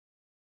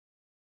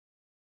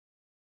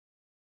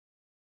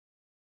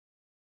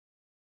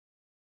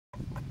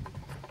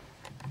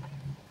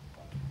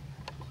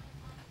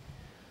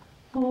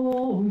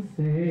Oh,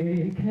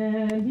 say,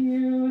 can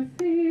you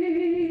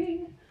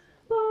sing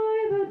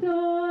by the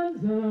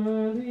dawn's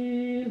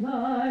early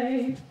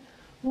light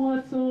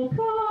what so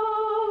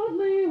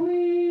proudly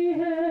we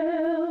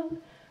hailed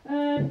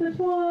at the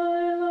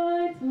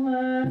twilight's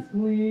last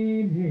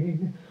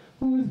gleaming,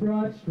 whose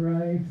broad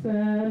stripes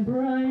and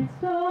bright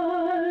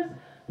stars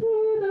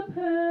through the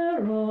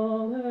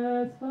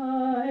perilous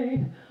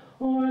fight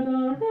o'er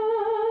the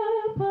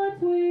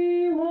ramparts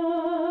we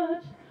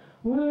watched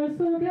were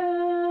so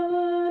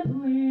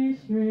gallantly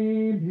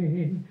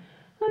streaming,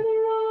 and the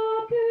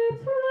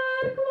rocket's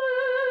red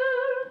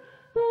glare,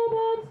 the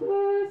bombs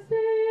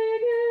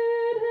bursting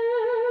in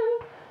air,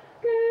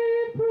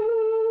 gave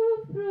proof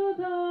through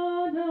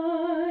the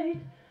night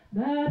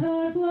that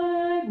our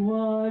flag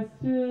was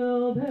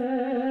still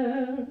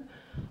there.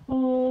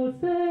 Oh,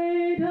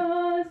 say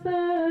does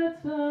that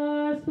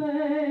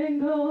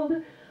star-spangled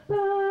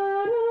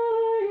banner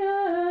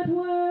yet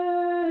wave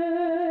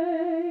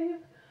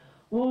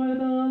o'er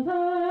the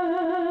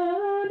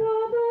land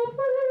of the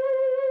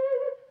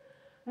free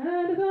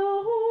and the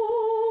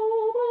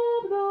home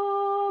of the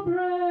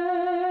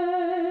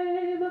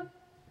brave?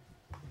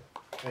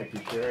 Thank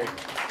you, Cheri.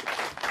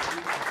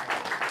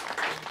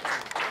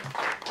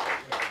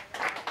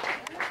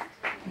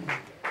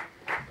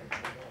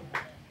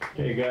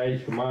 Okay,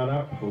 guys, come on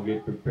up. We'll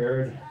get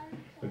prepared.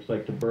 Looks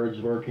like the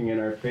bird's working in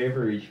our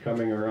favor. He's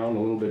coming around a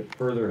little bit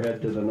further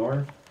ahead to the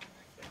north.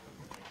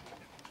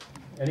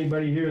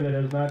 Anybody here that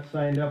has not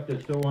signed up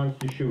that still wants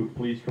to shoot,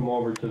 please come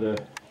over to the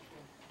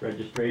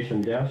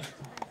registration desk.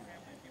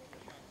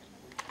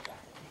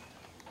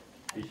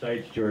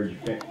 Besides George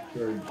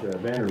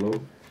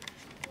Vanderloop.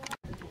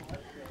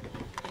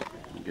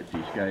 Get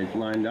these guys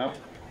lined up.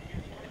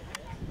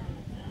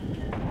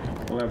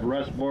 We'll have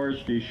Russ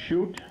Boers to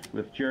shoot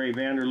with Cheri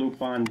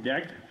Vanderloop on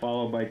deck,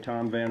 followed by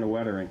Tom Vande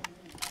Wettering.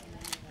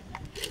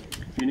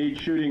 If you need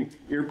shooting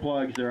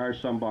earplugs, there are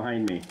some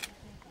behind me.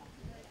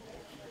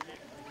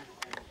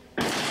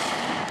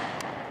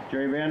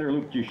 Cheri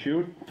Vanderloop to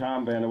shoot,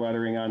 Tom Vande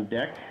Wettering on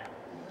deck.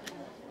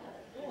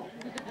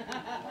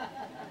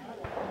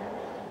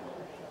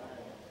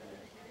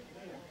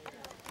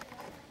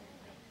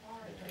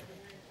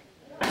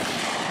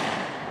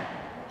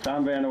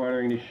 Tom Vande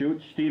Wettering to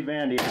shoot, Steve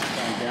Vande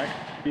on deck.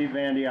 Steve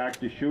Vande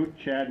to shoot,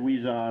 Chad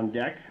Wiesa on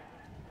deck.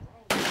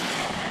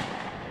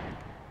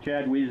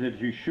 Chad Wiesa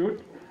to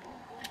shoot,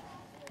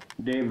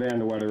 Dave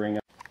Vande Wettering.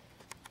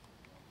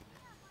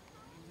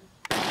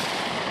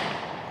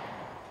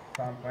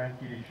 Tom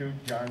Clancy to shoot,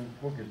 John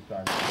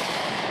Wilkinson.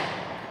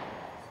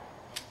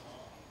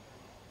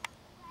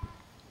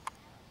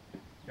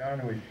 John,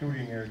 who was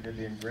shooting here, did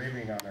the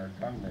engraving on our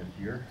gun this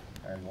year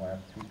and the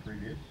last two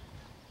previous.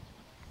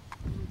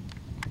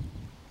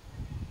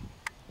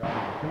 John to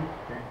shoot,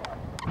 Dave Fox.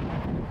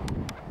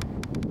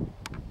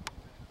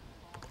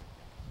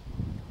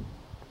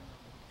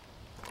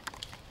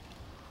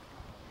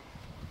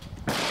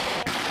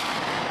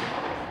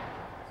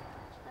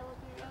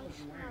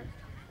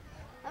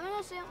 I'm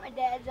gonna see what my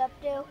dad's up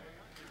to.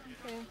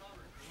 Okay.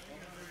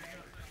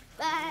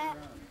 Bye.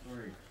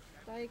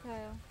 Bye,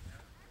 Kyle.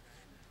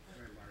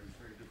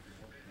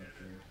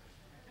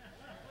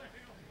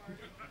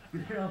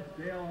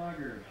 Dale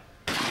Auger.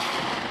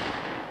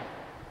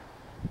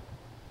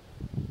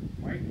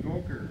 Mike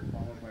Goker,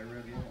 followed by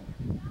Red Wolf.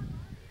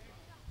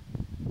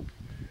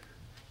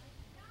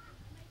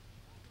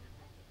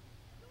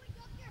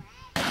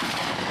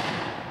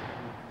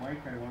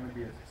 Mike, I want to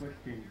be a split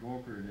king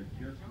Goker that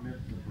just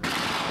missed the break.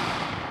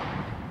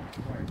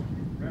 Right,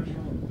 Red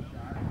Wolf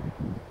shot.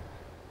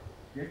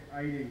 Dick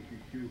Eiding to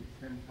shoot,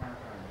 Tim Park on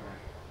deck.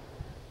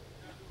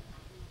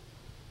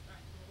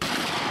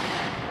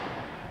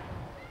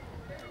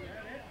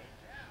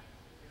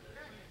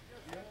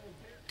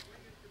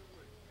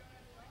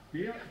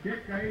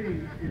 Dick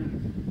Eiding is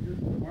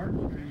just a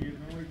marksman. He's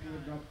always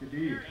lived up to D.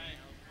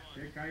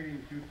 Dick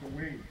Eiding shoots a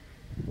wing.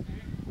 We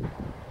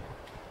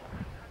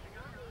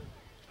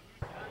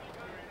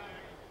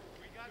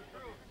got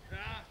through.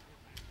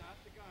 Stop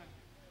the gun.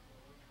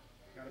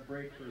 Got a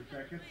break for a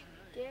second.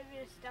 Do you have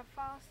your stuff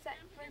all set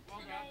for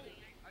tonight?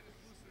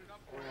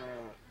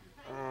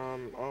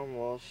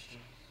 Almost.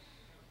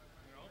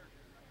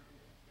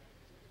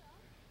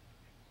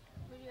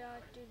 What do you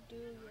have to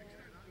do yet?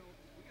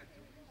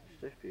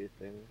 Just a few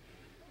things.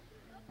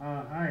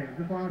 Hi,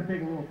 just wanted to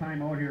take a little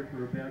time out here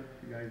for a bit.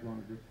 You guys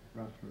want to just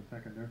rest for a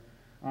second there.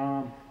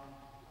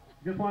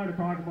 Just wanted to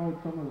talk about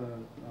some of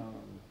the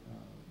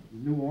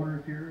new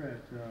owners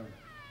here at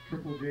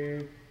Triple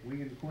J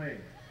Wing and Clay.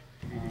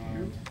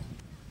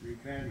 Reed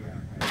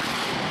Vandiak.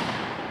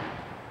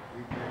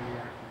 Reed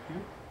Vandiak to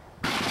shoot.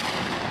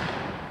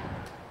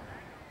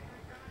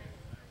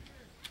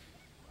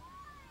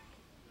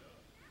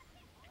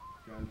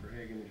 John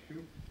Verhagen to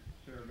shoot.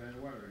 Sarah Vande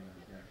Wettering on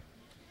deck.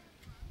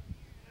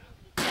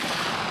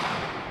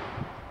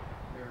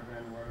 Sarah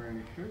Vande Wettering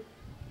to shoot.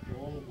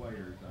 Joel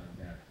Wires on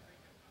deck.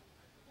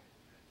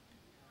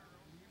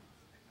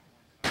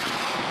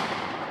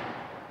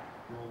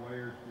 Joel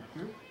Wires to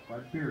shoot.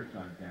 Bud Pierce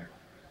on deck.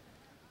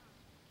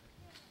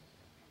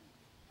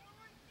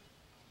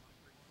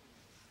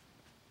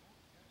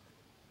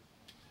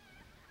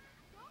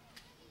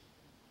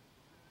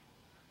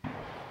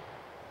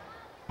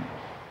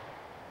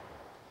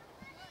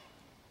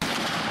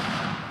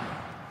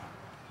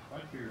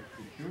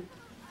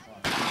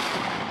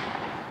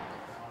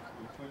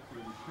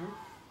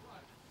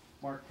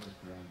 Mark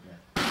first around that.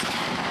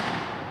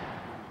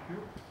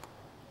 Shoot.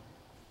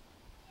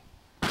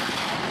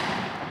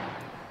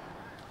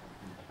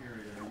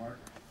 Cheri there, Mark.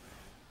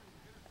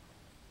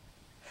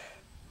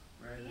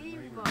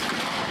 Evil. 2.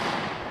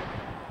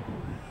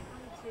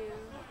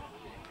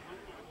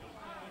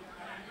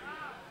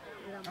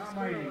 Not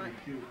mighty to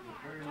shoot, but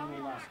very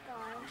little left.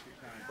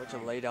 What to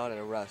lay down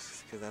and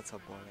rest, because that's how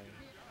boring I am.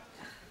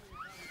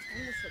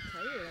 I'm just so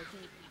tired, I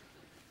think.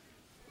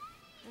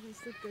 I didn't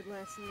sleep good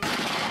last night.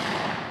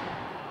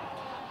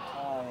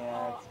 Oh,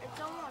 yeah. It's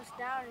almost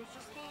down. It's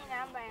just hanging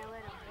on by a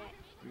little bit.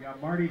 We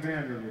got Marty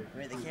Vander.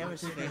 Wait, the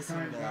camera's Take your facing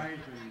time, the guys,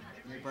 and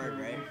make bird,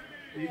 sure right?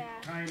 Leave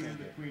Yeah. time in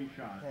between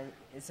shots. Okay,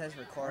 it says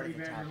record at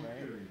the top, Vander, right?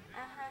 Cheri.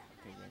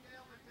 Okay, good.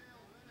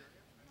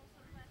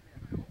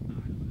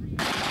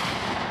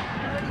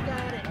 Marty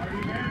got it.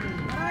 Marty Vander.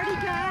 Marty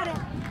got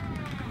it.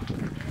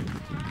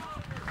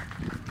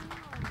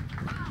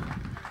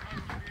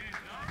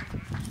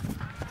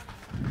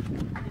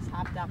 I just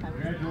hopped up. I was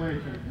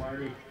Congratulations,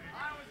 Marty.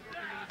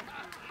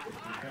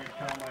 Thanks,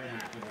 Tom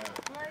Myers, for that.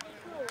 Marty,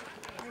 cool.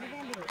 Marty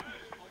Vander.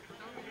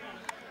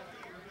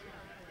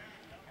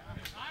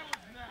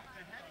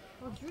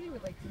 Well, Judy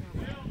would like to know.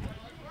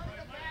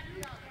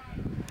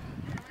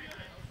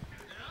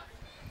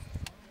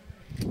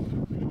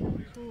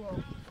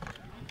 Cool.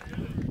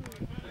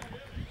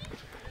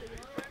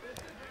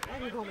 I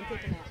can go home and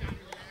take a nap.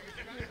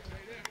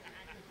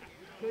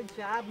 Good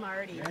job,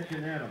 Marty.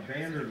 Imagine that, a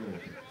Vander rule.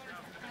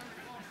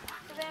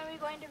 So then are we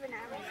going to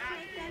Bananas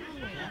tonight then?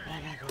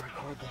 I gotta go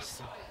record this,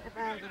 so. If I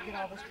have to get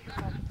all this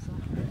stuff.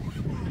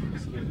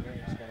 Excuse me, I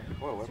just gotta.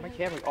 Whoa, where's my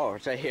camera? Oh,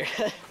 it's right here.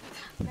 I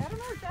don't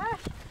know,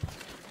 Josh.